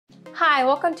Hi,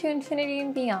 welcome to Infinity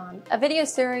and Beyond, a video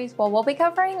series where we'll be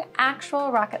covering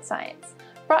actual rocket science,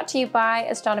 brought to you by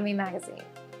Astronomy Magazine.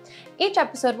 Each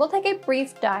episode will take a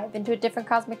brief dive into a different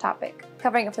cosmic topic,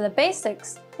 covering it from the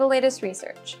basics to the latest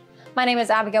research. My name is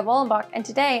Abigail Bollenbach, and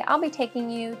today I'll be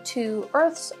taking you to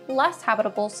Earth's less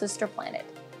habitable sister planet,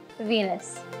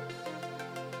 Venus.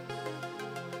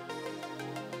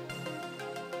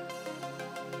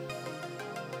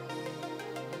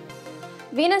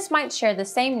 Venus might share the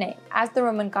same name as the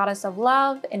Roman goddess of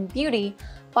love and beauty,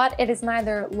 but it is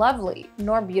neither lovely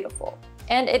nor beautiful.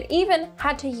 And it even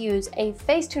had to use a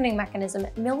face tuning mechanism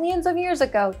millions of years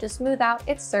ago to smooth out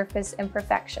its surface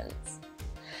imperfections.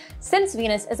 Since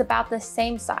Venus is about the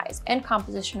same size and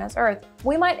composition as Earth,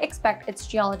 we might expect its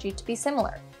geology to be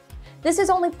similar. This is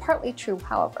only partly true,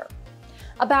 however.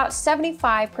 About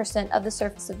 75% of the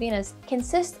surface of Venus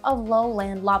consists of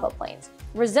lowland lava plains,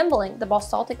 resembling the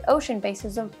basaltic ocean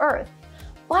bases of Earth,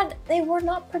 but they were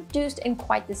not produced in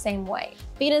quite the same way.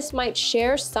 Venus might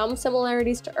share some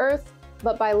similarities to Earth,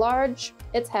 but by large,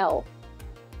 it's hell.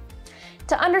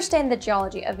 To understand the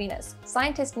geology of Venus,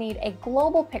 scientists need a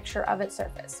global picture of its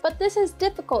surface. But this is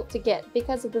difficult to get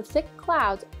because of the thick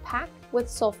clouds packed with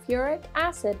sulfuric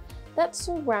acid that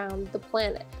surround the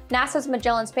planet. NASA's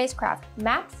Magellan spacecraft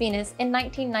mapped Venus in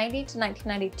 1990 to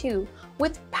 1992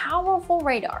 with powerful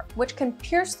radar, which can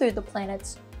pierce through the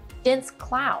planet's dense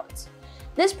clouds.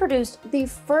 This produced the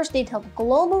first detailed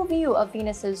global view of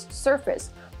Venus's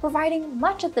surface, providing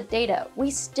much of the data we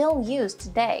still use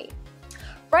today.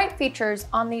 Bright features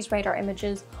on these radar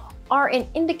images are an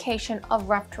indication of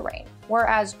rough terrain,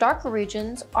 whereas darker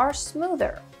regions are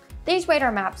smoother. These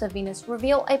radar maps of Venus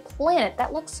reveal a planet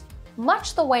that looks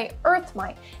much the way Earth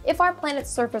might if our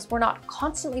planet's surface were not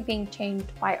constantly being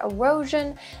changed by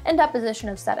erosion and deposition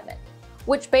of sediment,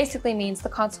 which basically means the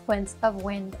consequence of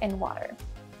wind and water.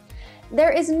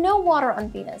 There is no water on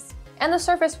Venus, and the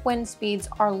surface wind speeds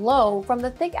are low from the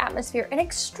thick atmosphere and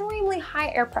extremely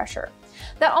high air pressure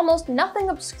that almost nothing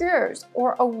obscures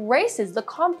or erases the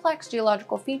complex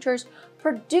geological features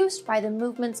produced by the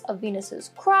movements of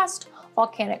Venus's crust,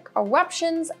 volcanic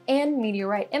eruptions, and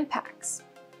meteorite impacts.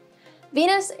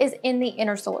 Venus is in the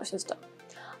inner solar system.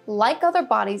 Like other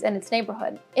bodies in its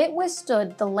neighborhood, it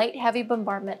withstood the late heavy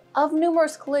bombardment of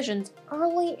numerous collisions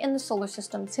early in the solar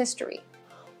system's history.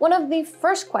 One of the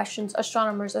first questions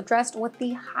astronomers addressed with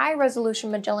the high-resolution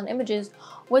Magellan images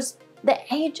was the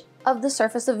age of the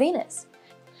surface of Venus.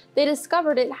 They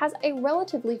discovered it has a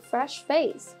relatively fresh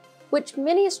face, which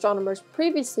many astronomers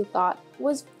previously thought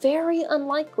was very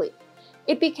unlikely.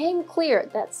 It became clear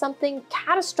that something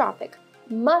catastrophic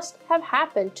must have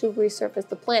happened to resurface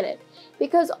the planet,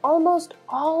 because almost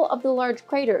all of the large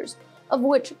craters, of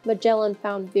which Magellan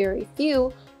found very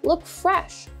few, look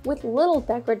fresh with little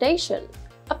degradation.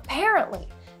 Apparently,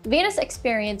 Venus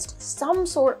experienced some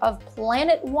sort of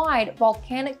planet-wide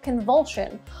volcanic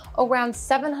convulsion around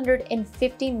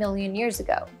 750 million years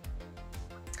ago.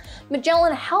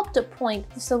 Magellan helped to point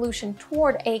the solution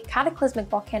toward a cataclysmic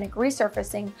volcanic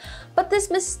resurfacing, but this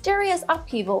mysterious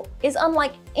upheaval is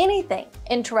unlike anything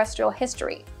in terrestrial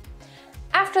history.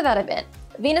 After that event,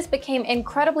 Venus became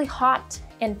incredibly hot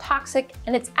and toxic,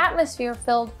 and its atmosphere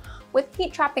filled with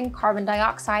heat-trapping carbon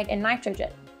dioxide and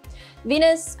nitrogen.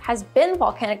 Venus has been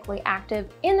volcanically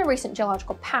active in the recent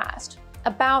geological past,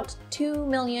 about 2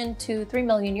 million to 3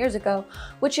 million years ago,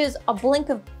 which is a blink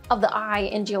of the eye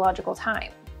in geological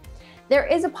time. There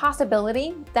is a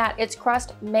possibility that its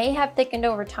crust may have thickened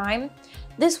over time.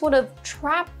 This would have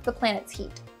trapped the planet's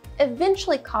heat,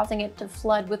 eventually causing it to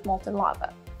flood with molten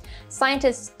lava.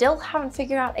 Scientists still haven't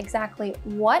figured out exactly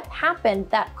what happened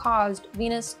that caused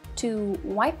Venus to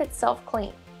wipe itself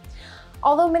clean.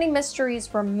 Although many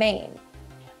mysteries remain,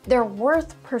 they're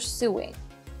worth pursuing.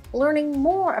 Learning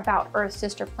more about Earth's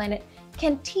sister planet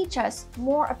can teach us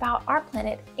more about our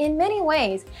planet in many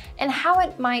ways and how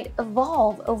it might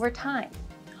evolve over time.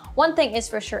 One thing is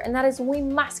for sure, and that is we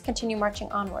must continue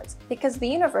marching onwards, because the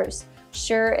universe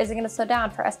sure isn't going to slow down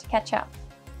for us to catch up.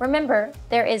 Remember,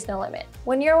 there is no limit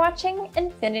when you're watching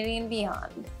Infinity and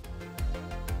Beyond.